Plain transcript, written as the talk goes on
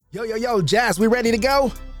Yo, Jazz, we ready to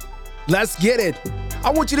go? Let's get it. I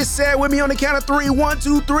want you to say it with me on the count of 3. 1,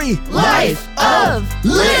 2, 3. Life of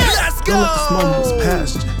Liz. Let's go. Don't let this moment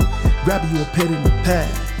past you. Grab you a pen and a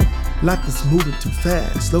pad. Life is moving too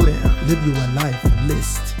fast. Slow down, live you a life of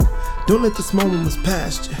list. Don't let this moment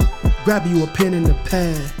past you. Grab you a pen and a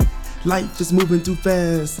pad. Life is moving too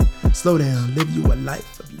fast. Slow down, live you a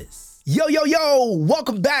life of list. Yo.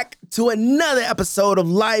 Welcome back to another episode of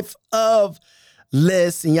Life of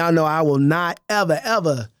Liz. And y'all know I will not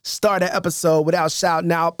ever start an episode without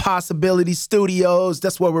shouting out Possibility Studios.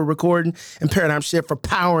 That's where we're recording, and Paradigm Shift for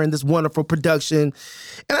powering this wonderful production.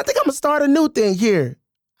 And I think I'm going to start a new thing here.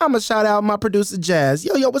 I'm going to shout out my producer, Jazz.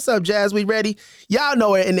 Yo, what's up, Jazz? We ready? Y'all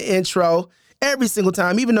know her in the intro. Every single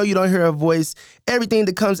time, even though you don't hear her voice, everything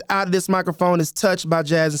that comes out of this microphone is touched by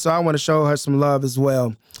Jazz, and so I want to show her some love as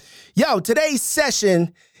well. Yo, today's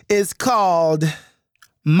session is called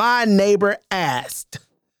My Neighbor Asked.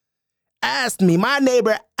 My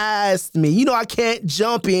neighbor asked me. You know, I can't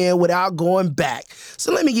jump in without going back.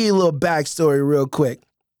 So let me give you a little backstory real quick.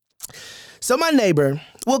 So my neighbor,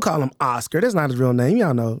 we'll call him Oscar. That's not his real name.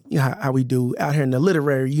 Y'all know how we do out here in the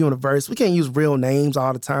literary universe. We can't use real names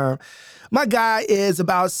all the time. My guy is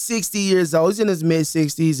about 60 years old. He's in his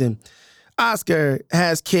mid-60s, and Oscar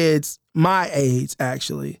has kids my age,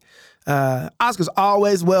 actually. Oscar's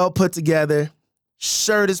always well put together.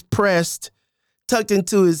 Shirt is pressed, tucked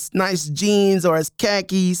into his nice jeans or his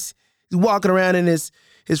khakis. He's walking around in his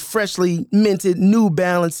freshly minted New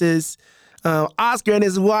Balances. Oscar and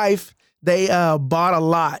his wife, they bought a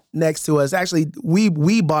lot next to us. Actually,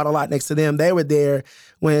 we bought a lot next to them. They were there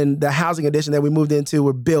when the housing addition that we moved into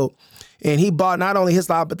were built. And he bought not only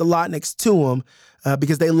his lot, but the lot next to him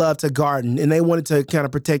because they love to garden and they wanted to kind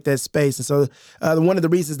of protect that space. And so one of the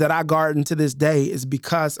reasons that I garden to this day is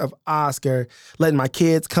because of Oscar letting my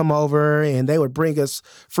kids come over, and they would bring us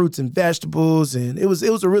fruits and vegetables. And it was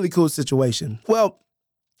a really cool situation. Well,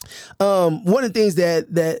 one of the things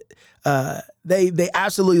that they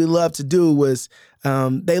absolutely love to do was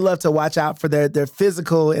they love to watch out for their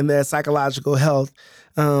physical and their psychological health.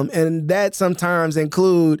 And that sometimes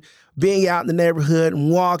include being out in the neighborhood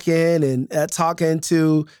and walking and talking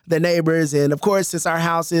to the neighbors. And of course, since our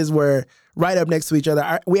houses were right up next to each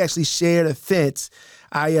other, we actually shared a fence.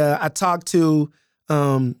 I talked to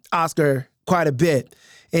Oscar quite a bit.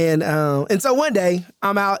 And so one day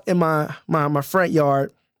I'm out in my front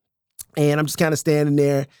yard, and I'm just kind of standing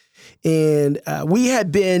there. And we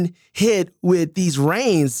had been hit with these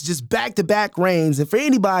rains, just back-to-back rains. And for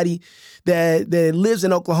anybody that lives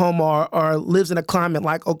in Oklahoma or lives in a climate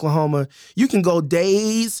like Oklahoma, you can go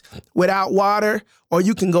days without water, or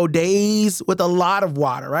you can go days with a lot of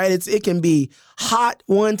water, right? It can be hot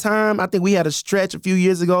one time. I think we had a stretch a few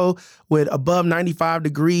years ago with above 95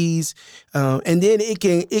 degrees. And then it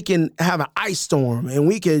can have an ice storm, and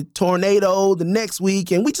we could tornado the next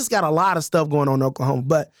week. And we just got a lot of stuff going on in Oklahoma.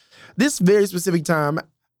 But this very specific time,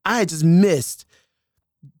 I had just missed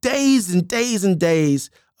days and days and days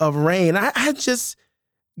of rain. I had just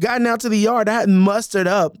gotten out to the yard. I had mustered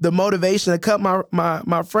up the motivation to cut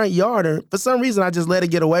my front yard. And for some reason, I just let it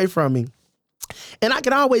get away from me. And I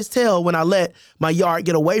can always tell when I let my yard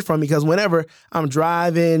get away from me, because whenever I'm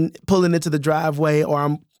driving, pulling into the driveway, or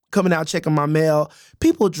I'm coming out checking my mail,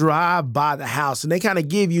 people drive by the house and they kind of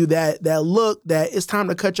give you that look that it's time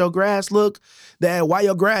to cut your grass look, that why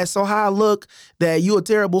your grass so high look, that you a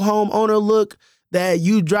terrible homeowner look, that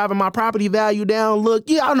you driving my property value down look.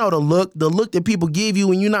 Yeah, I know the look that people give you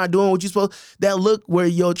when you're not doing what you're supposed, that look where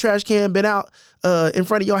your trash can been out in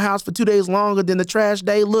front of your house for 2 days longer than the trash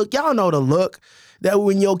day look. Y'all know the look that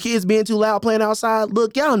when your kids being too loud playing outside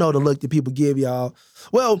look. Y'all know the look that people give y'all.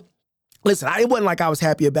 Well, listen, it wasn't like I was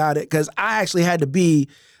happy about it, because I actually had to be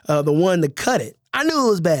the one to cut it. I knew it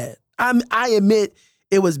was bad. I admit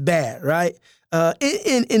it was bad, right?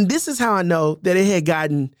 And this is how I know that it had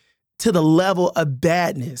gotten to the level of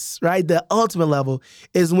badness, right? The ultimate level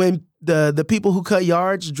is when the people who cut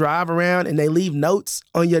yards drive around and they leave notes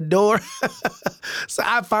on your door. So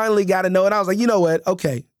I finally got a note. I was like, you know what?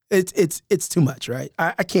 Okay, it's too much, right?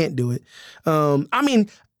 I can't do it.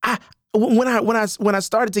 When I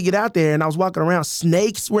started to get out there and I was walking around,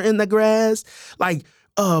 snakes were in the grass. Like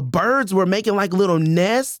birds were making like little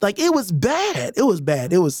nests. Like it was bad.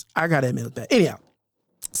 I gotta admit it was bad. Anyhow.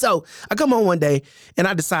 So I come home one day and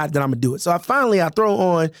I decided that I'm gonna do it. So I throw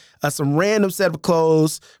on some random set of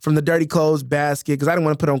clothes from the dirty clothes basket, because I didn't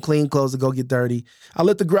want to put on clean clothes to go get dirty. I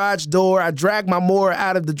lit the garage door. I drag my mower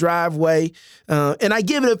out of the driveway, and I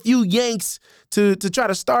give it a few yanks to try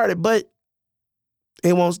to start it, but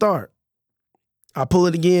it won't start. I pull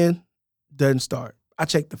it again, doesn't start. I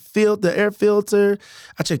check the air filter.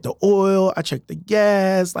 I check the oil. I check the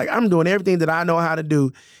gas. Like, I'm doing everything that I know how to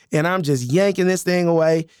do. And I'm just yanking this thing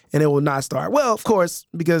away and it will not start. Well, of course,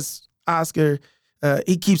 because Oscar,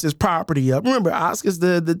 he keeps his property up. Remember, Oscar's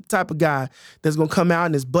the type of guy that's going to come out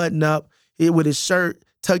in his button up with his shirt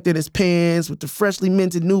tucked in his pants with the freshly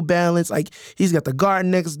minted New Balance. Like, he's got the garden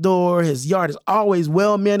next door. His yard is always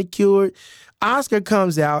well manicured. Oscar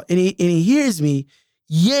comes out and he hears me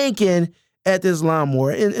yanking at this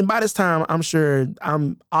lawnmower. And by this time, I'm sure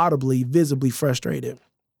I'm audibly, visibly frustrated.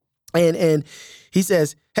 And he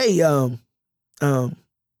says, hey, you want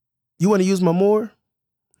to use my mower?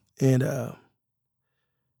 And I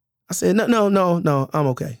said, no, I'm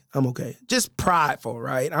okay. Just prideful,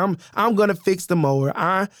 right? I'm gonna fix the mower.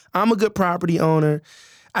 I'm a good property owner.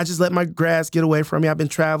 I just let my grass get away from me. I've been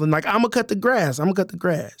traveling. Like, I'm gonna cut the grass.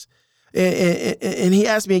 And he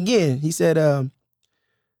asked me again. He said,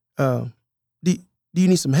 do you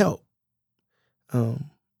need some help? And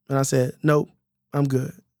I said, nope, I'm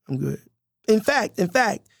good. In fact,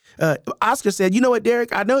 Oscar said, you know what, Derrick?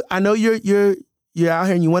 I know you're out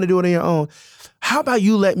here and you want to do it on your own. How about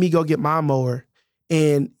you let me go get my mower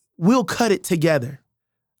and we'll cut it together?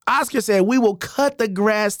 Oscar said, we will cut the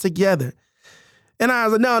grass together. And I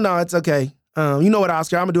was like, no, it's okay. You know what,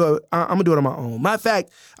 Oscar? I'm gonna do it on my own. Matter of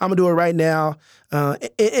fact, I'm gonna do it right now. And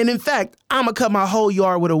in fact, I'm gonna cut my whole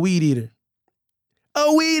yard with a weed eater.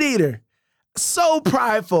 A weed eater. So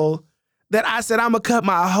prideful that I said I'm gonna cut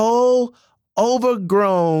my whole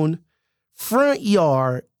overgrown front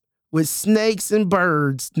yard with snakes and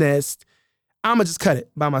birds' nests. I'm gonna just cut it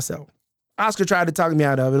by myself. Oscar tried to talk me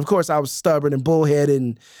out of it. Of course, I was stubborn and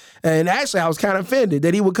bullheaded, and actually I was kind of offended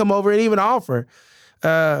that he would come over and even offer.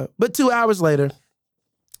 But 2 hours later,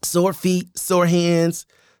 sore feet, sore hands,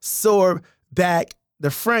 sore back.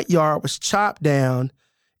 The front yard was chopped down,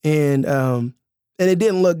 and it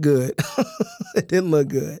didn't look good. It didn't look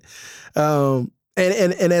good. And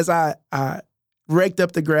as I raked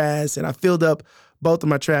up the grass and I filled up both of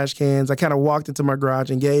my trash cans, I kind of walked into my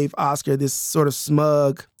garage and gave Oscar this sort of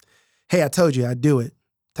smug, hey, I told you I'd do it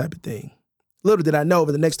type of thing. Little did I know,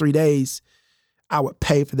 over the next 3 days, I would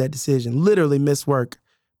pay for that decision. Literally missed work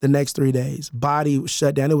the next 3 days. Body was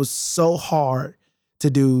shut down. It was so hard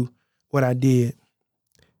to do what I did.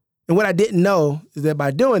 And what I didn't know is that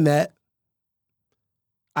by doing that,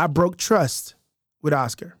 I broke trust with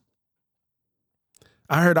Oscar.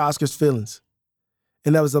 I hurt Oscar's feelings.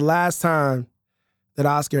 And that was the last time that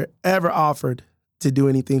Oscar ever offered to do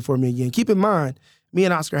anything for me again. Keep in mind, me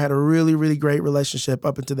and Oscar had a really, really great relationship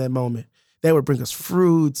up until that moment. They would bring us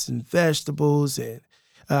fruits and vegetables, and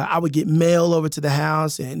I would get mail over to the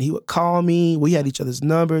house, and he would call me. We had each other's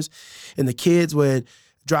numbers, and the kids would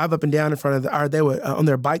drive up and down in front of they would on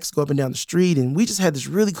their bikes go up and down the street, and we just had this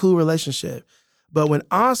really cool relationship. But when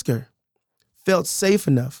Oscar felt safe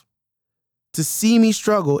enough to see me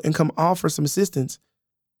struggle and come offer some assistance,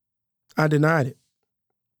 I denied it.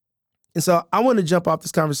 And so I want to jump off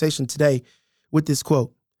this conversation today with this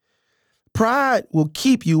quote. Pride will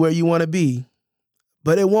keep you where you want to be,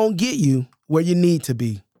 but it won't get you where you need to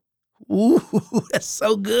be. Ooh, that's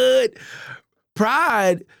so good.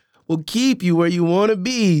 Pride will keep you where you want to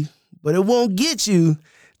be, but it won't get you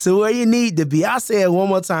to where you need to be. I'll say it one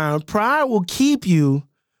more time. Pride will keep you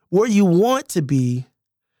where you want to be,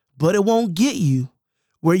 but it won't get you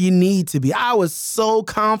where you need to be. I was so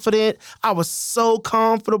confident. I was so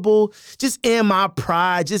comfortable just in my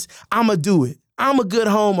pride. I'm going to do it. I'm a good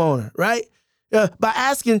homeowner, right? By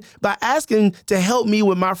asking to help me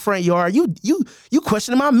with my front yard, you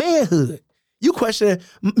questioning my manhood. You question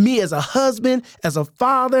me as a husband, as a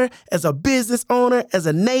father, as a business owner, as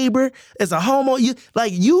a neighbor, as a homeowner.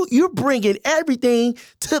 You're bringing everything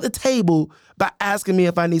to the table by asking me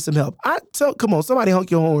if I need some help. Come on, somebody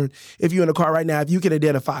honk your horn if you're in the car right now, if you can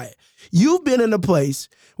identify it. You've been in a place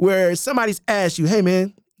where somebody's asked you, hey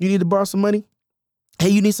man, you need to borrow some money? Hey,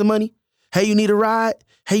 you need some money? Hey, you need a ride?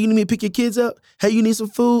 Hey, you need me to pick your kids up? Hey, you need some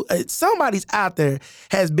food? Somebody's out there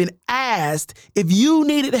has been asked if you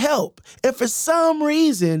needed help. And for some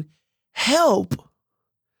reason, help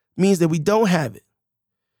means that we don't have it.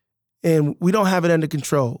 And we don't have it under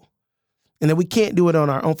control. And that we can't do it on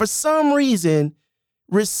our own. For some reason,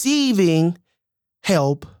 receiving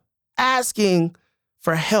help, asking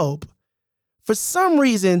for help, for some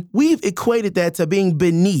reason, we've equated that to being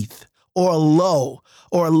beneath or low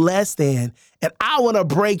or less than. And I want to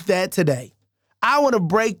break that today. I want to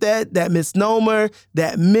break that misnomer,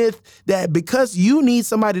 that myth, that because you need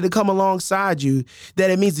somebody to come alongside you, that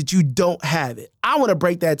it means that you don't have it. I want to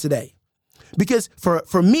break that today. Because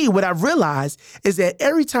for me, what I've realized is that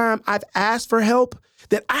every time I've asked for help,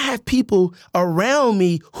 that I have people around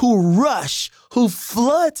me who rush, who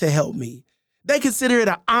flood to help me. They consider it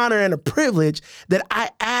an honor and a privilege that I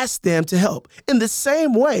ask them to help. In the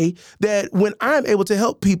same way that when I'm able to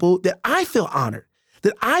help people, that I feel honored,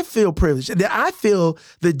 that I feel privileged, that I feel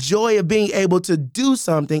the joy of being able to do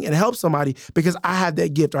something and help somebody because I have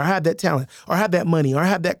that gift or I have that talent or I have that money or I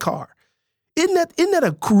have that car. Isn't that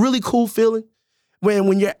a really cool feeling?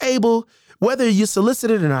 When you're able, whether you're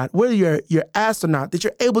solicited or not, whether you're asked or not, that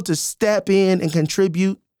you're able to step in and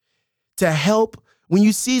contribute to help. When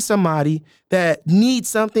you see somebody that needs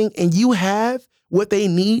something and you have what they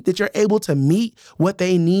need, that you're able to meet what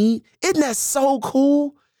they need, isn't that so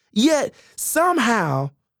cool? Yet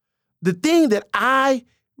somehow the thing that I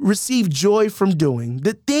receive joy from doing,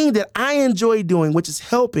 the thing that I enjoy doing, which is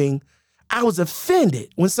helping, I was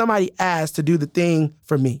offended when somebody asked to do the thing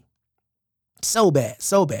for me. So bad,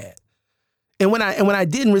 so bad. And when I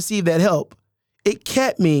didn't receive that help, it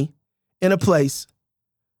kept me in a place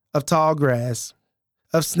of tall grass,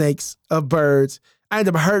 of snakes, of birds. I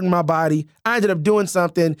ended up hurting my body. I ended up doing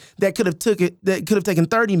something that could have taken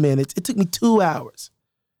 30 minutes. It took me 2 hours.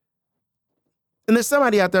 And there's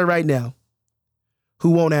somebody out there right now who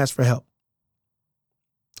won't ask for help.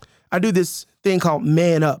 I do this thing called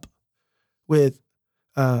Man Up with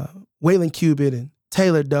Waylon Cuban and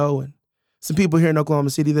Taylor Doe and some people here in Oklahoma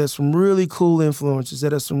City. There's some really cool influencers,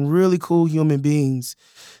 that are some really cool human beings,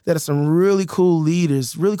 that are some really cool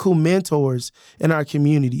leaders, really cool mentors in our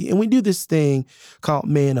community. And we do this thing called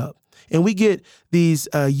Man Up. And we get these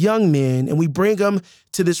young men and we bring them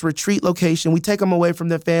to this retreat location. We take them away from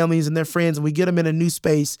their families and their friends and we get them in a new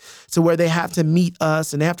space to where they have to meet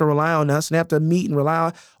us and they have to rely on us and they have to meet and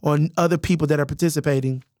rely on other people that are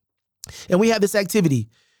participating. And we have this activity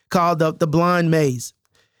called the blind maze.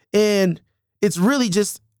 And it's really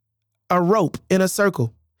just a rope in a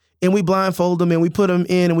circle. And we blindfold them and we put them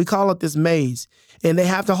in and we call it this maze. And they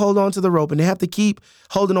have to hold on to the rope and they have to keep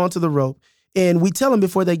holding on to the rope. And we tell them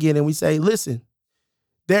before they get in, we say, listen,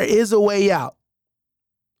 there is a way out.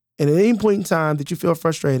 And at any point in time that you feel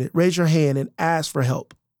frustrated, raise your hand and ask for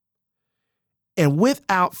help. And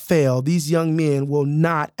without fail, these young men will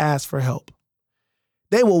not ask for help.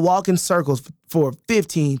 They will walk in circles for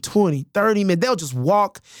 15, 20, 30 minutes. They'll just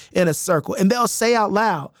walk in a circle and they'll say out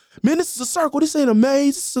loud, man, this is a circle. This ain't a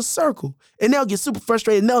maze. This is a circle. And they'll get super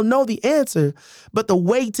frustrated and they'll know the answer. But the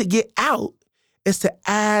way to get out is to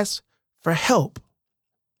ask for help.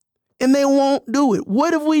 And they won't do it.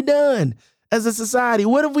 What have we done as a society?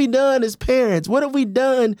 What have we done as parents? What have we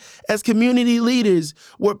done as community leaders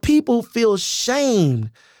where people feel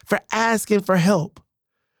shamed for asking for help?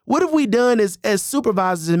 What have we done as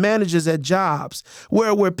supervisors and managers at jobs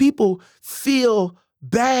where people feel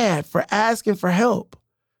bad for asking for help?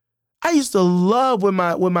 I used to love when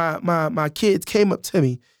my kids came up to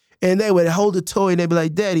me and they would hold a toy and they'd be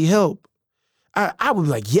like, Daddy, help. I would be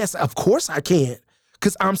like, yes, of course I can,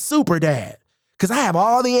 because I'm super dad. Because I have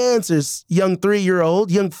all the answers, young 3-year-old,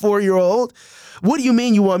 young 4-year-old. What do you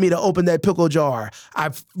mean you want me to open that pickle jar? I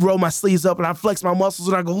roll my sleeves up and I flex my muscles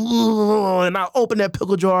and I go, and I open that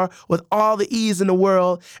pickle jar with all the ease in the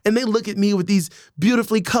world. And they look at me with these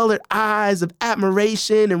beautifully colored eyes of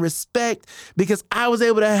admiration and respect because I was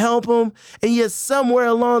able to help them. And yet somewhere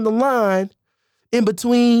along the line, in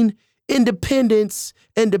between independence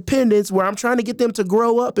and dependence, where I'm trying to get them to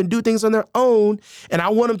grow up and do things on their own, and I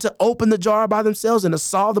want them to open the jar by themselves and to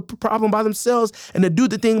solve the problem by themselves and to do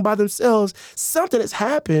the thing by themselves, something has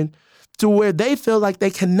happened to where they feel like they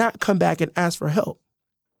cannot come back and ask for help.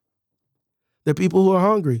 There are people who are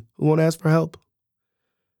hungry who won't ask for help.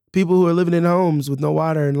 People who are living in homes with no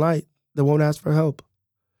water and light that won't ask for help.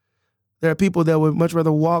 There are people that would much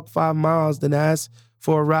rather walk 5 miles than ask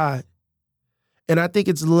for a ride. And I think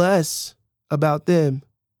it's less about them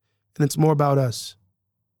and it's more about us.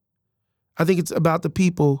 I think it's about the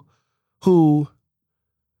people who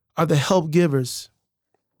are the help givers.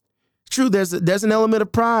 True, there's an element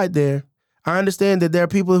of pride there. I understand that there are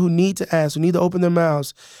people who need to ask, who need to open their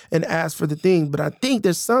mouths and ask for the thing. But I think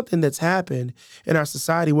there's something that's happened in our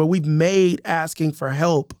society where we've made asking for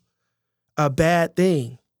help a bad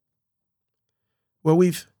thing. Where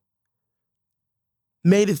we've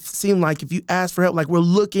made it seem like if you ask for help, like we're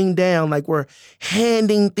looking down, like we're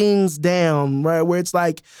handing things down, right? Where it's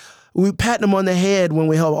like we pat them on the head when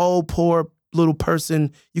we help. Oh, poor little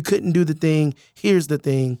person, you couldn't do the thing. Here's the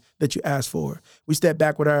thing that you asked for. We step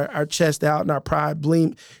back with our chest out and our pride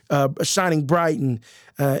shining bright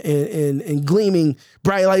and gleaming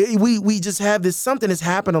bright. Like we just have this, something that's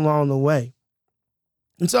happened along the way.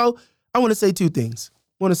 And so I want to say two things.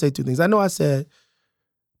 I know I said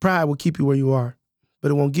pride will keep you where you are,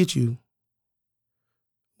 but it won't get you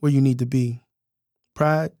where you need to be.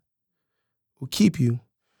 Pride will keep you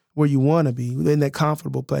where you want to be, in that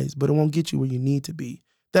comfortable place, but it won't get you where you need to be.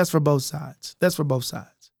 That's for both sides. That's for both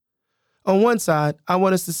sides. On one side, I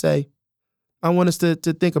want us to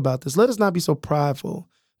think about this. Let us not be so prideful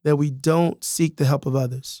that we don't seek the help of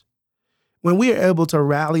others. When we are able to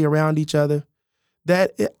rally around each other,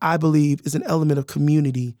 that, I believe, is an element of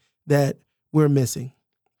community that we're missing.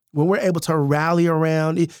 When we're able to rally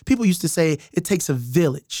around, people used to say it takes a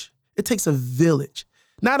village. It takes a village,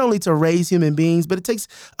 not only to raise human beings, but it takes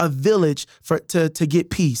a village to get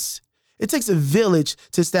peace. It takes a village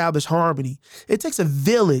to establish harmony. It takes a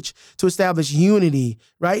village to establish unity,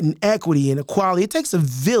 right, and equity and equality. It takes a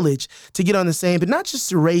village to get on the same, but not just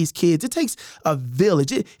to raise kids. It takes a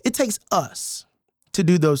village. It takes us to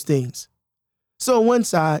do those things. So on one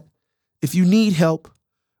side, if you need help,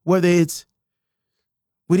 whether it's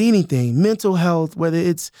with anything, mental health, whether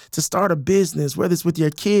it's to start a business, whether it's with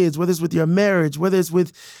your kids, whether it's with your marriage, whether it's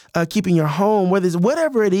with keeping your home, whether it's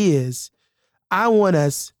whatever it is, I want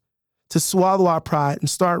us to swallow our pride and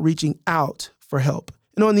start reaching out for help.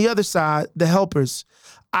 And on the other side, the helpers,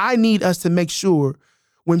 I need us to make sure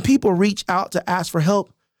when people reach out to ask for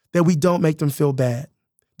help that we don't make them feel bad,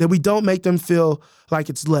 that we don't make them feel like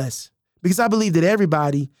it's less. Because I believe that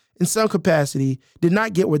everybody in some capacity did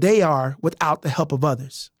not get where they are without the help of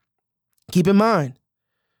others. Keep in mind,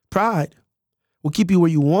 pride will keep you where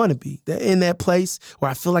you want to be. In that place where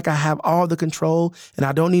I feel like I have all the control and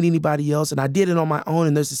I don't need anybody else and I did it on my own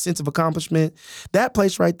and there's a sense of accomplishment. That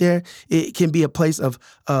place right there, it can be a place of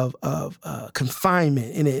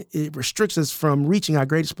confinement, and it restricts us from reaching our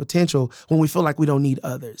greatest potential when we feel like we don't need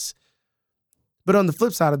others. But on the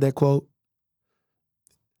flip side of that quote,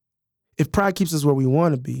 if pride keeps us where we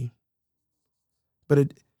want to be, but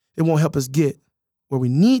it won't help us get where we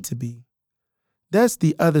need to be, that's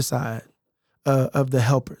the other side of the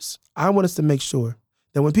helpers. I want us to make sure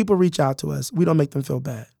that when people reach out to us, we don't make them feel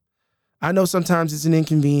bad. I know sometimes it's an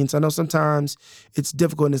inconvenience. I know sometimes it's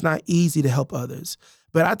difficult and it's not easy to help others.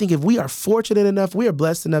 But I think if we are fortunate enough, we are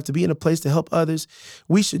blessed enough to be in a place to help others,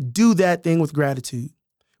 we should do that thing with gratitude.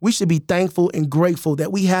 We should be thankful and grateful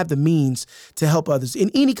that we have the means to help others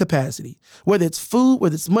in any capacity, whether it's food,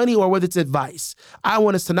 whether it's money, or whether it's advice. I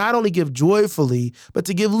want us to not only give joyfully, but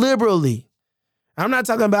to give liberally. I'm not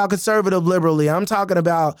talking about conservative liberally. I'm talking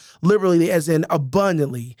about liberally as in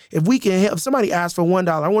abundantly. If we can help, if somebody asks for $1,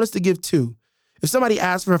 I want us to give $2. If somebody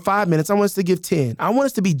asks for 5 minutes, I want us to give 10. I want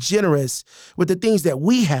us to be generous with the things that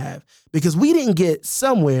we have because we didn't get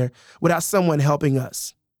somewhere without someone helping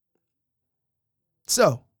us.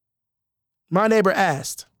 So, my neighbor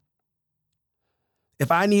asked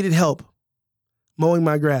if I needed help mowing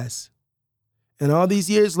my grass. And all these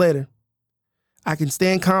years later, I can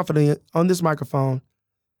stand confident on this microphone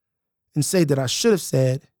and say that I should have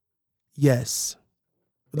said yes.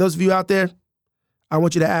 For those of you out there, I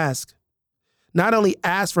want you to ask. Not only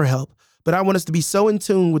ask for help, but I want us to be so in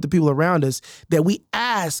tune with the people around us that we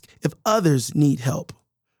ask if others need help.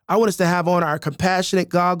 I want us to have on our compassionate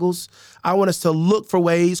goggles. I want us to look for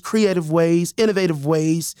ways, creative ways, innovative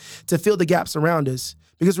ways to fill the gaps around us.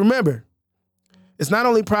 Because remember, it's not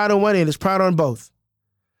only pride on one end, it's pride on both.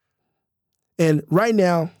 And right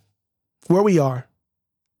now, where we are,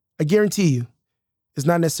 I guarantee you, is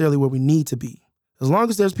not necessarily where we need to be. As long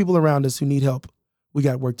as there's people around us who need help, we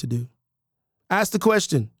got work to do. Ask the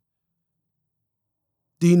question,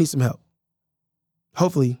 do you need some help?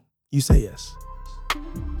 Hopefully, you say yes.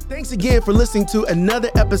 Thanks again for listening to another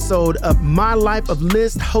episode of My Life of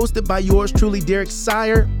List, hosted by yours truly, Derrick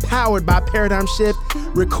Sire, powered by Paradigm Shift,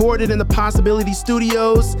 recorded in the Possibility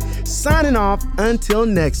Studios. Signing off until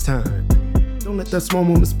next time. Don't let that small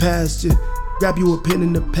moments pass you. Grab you a pen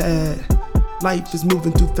and a pad. Life is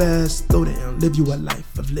moving too fast. Slow down, live you a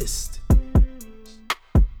life of list.